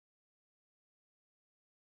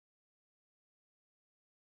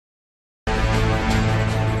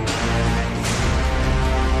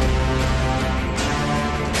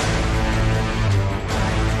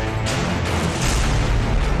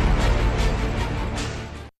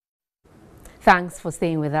Thanks for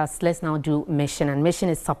staying with us. Let's now do Mission. And Mission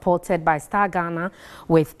is supported by Star Ghana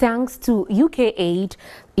with thanks to UK Aid,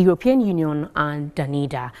 European Union and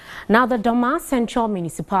Danida. Now, the Doma Central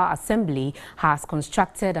Municipal Assembly has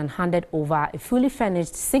constructed and handed over a fully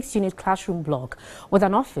furnished 6-unit classroom block with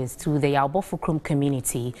an office to the Yawbofokrom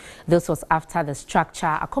community. This was after the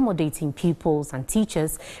structure accommodating pupils and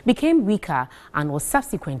teachers became weaker and was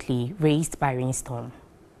subsequently razed by rainstorm.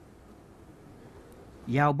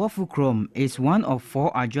 Yawbofokrom is one of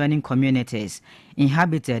 4 adjoining communities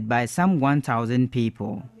inhabited by some 1,000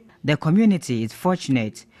 people. The community is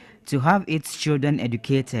fortunate to have its children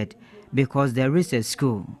educated because there is a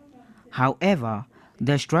school. However,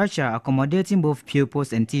 the structure accommodating both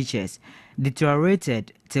pupils and teachers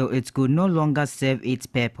deteriorated till it could no longer serve its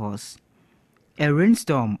purpose. A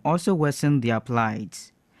rainstorm also worsened their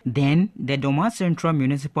plight. Then, the Doma Central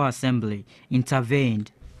Municipal Assembly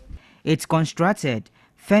intervened. It constructed,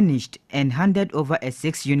 furnished and handed over a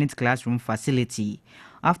 6-unit classroom facility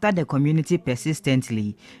after the community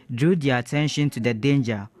persistently drew their attention to the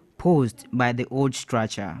danger posed by the old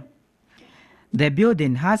structure. The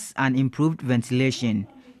building has an improved ventilation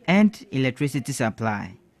and electricity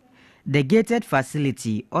supply. The gated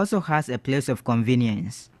facility also has a place of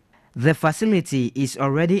convenience. The facility is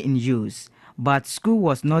already in use, but school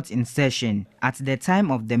was not in session at the time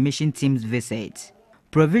of the mission team's visit.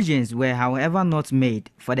 Provisions were, however, not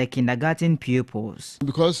made for the kindergarten pupils.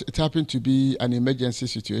 Because it happened to be an emergency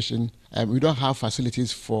situation, we don't have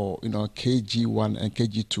facilities for KG1 and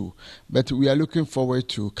KG2. But we are looking forward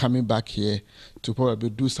to coming back here to probably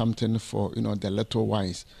do something for the little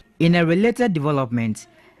ones. In a related development,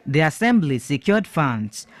 the assembly secured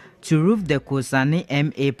funds to roof the Kosani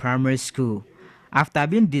MA Primary School after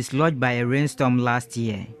being dislodged by a rainstorm last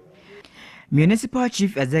year. Municipal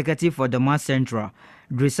Chief Executive for Doma Central,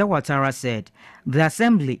 Drisa Watara, said the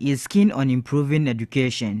assembly is keen on improving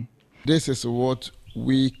education. This is what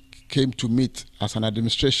we came to meet as an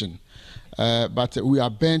administration, but we are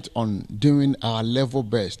bent on doing our level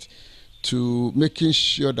best to making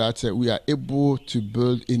sure that we are able to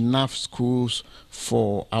build enough schools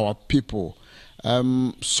for our people.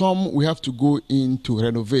 Some we have to go in to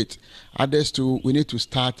renovate, others too we need to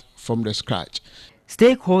start from the scratch.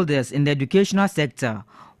 Stakeholders in the educational sector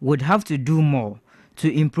would have to do more to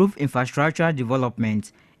improve infrastructure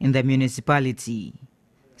development in the municipality.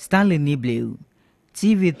 Stanley Nibleu,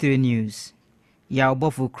 TV3 News,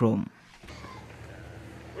 Yawbofokrom.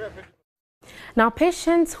 Now,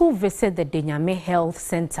 patients who visit the Denyame Health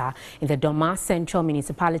Center in the Doma Central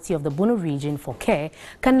Municipality of the Bono region for care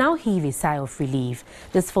can now heave a sigh of relief.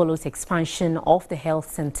 This follows expansion of the health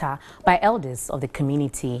center by elders of the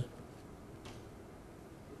community.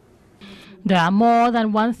 There are more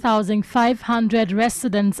than 1,500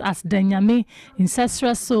 residents at Denyame, in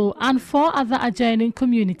Sesraso, and 4 other adjoining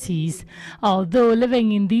communities. Although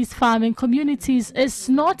living in these farming communities is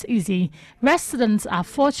not easy, residents are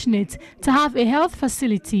fortunate to have a health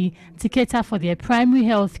facility to cater for their primary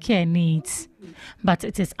health care needs. But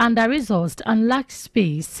it is under-resourced and lacks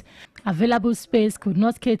space. Available space could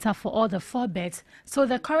not cater for all the 4 beds, so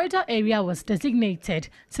the corridor area was designated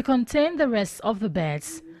to contain the rest of the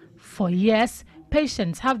beds. For years,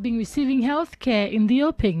 patients have been receiving health care in the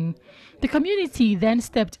open. The community then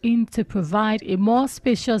stepped in to provide a more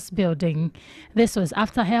spacious building. This was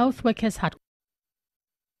after health workers had.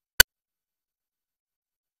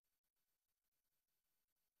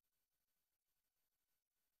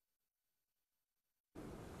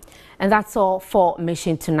 And that's all for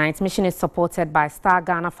Mission tonight. Mission is supported by Star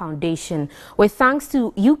Ghana Foundation with thanks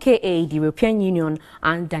to UK Aid, European Union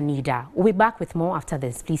and Danida. We'll be back with more after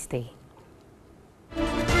this. Please stay.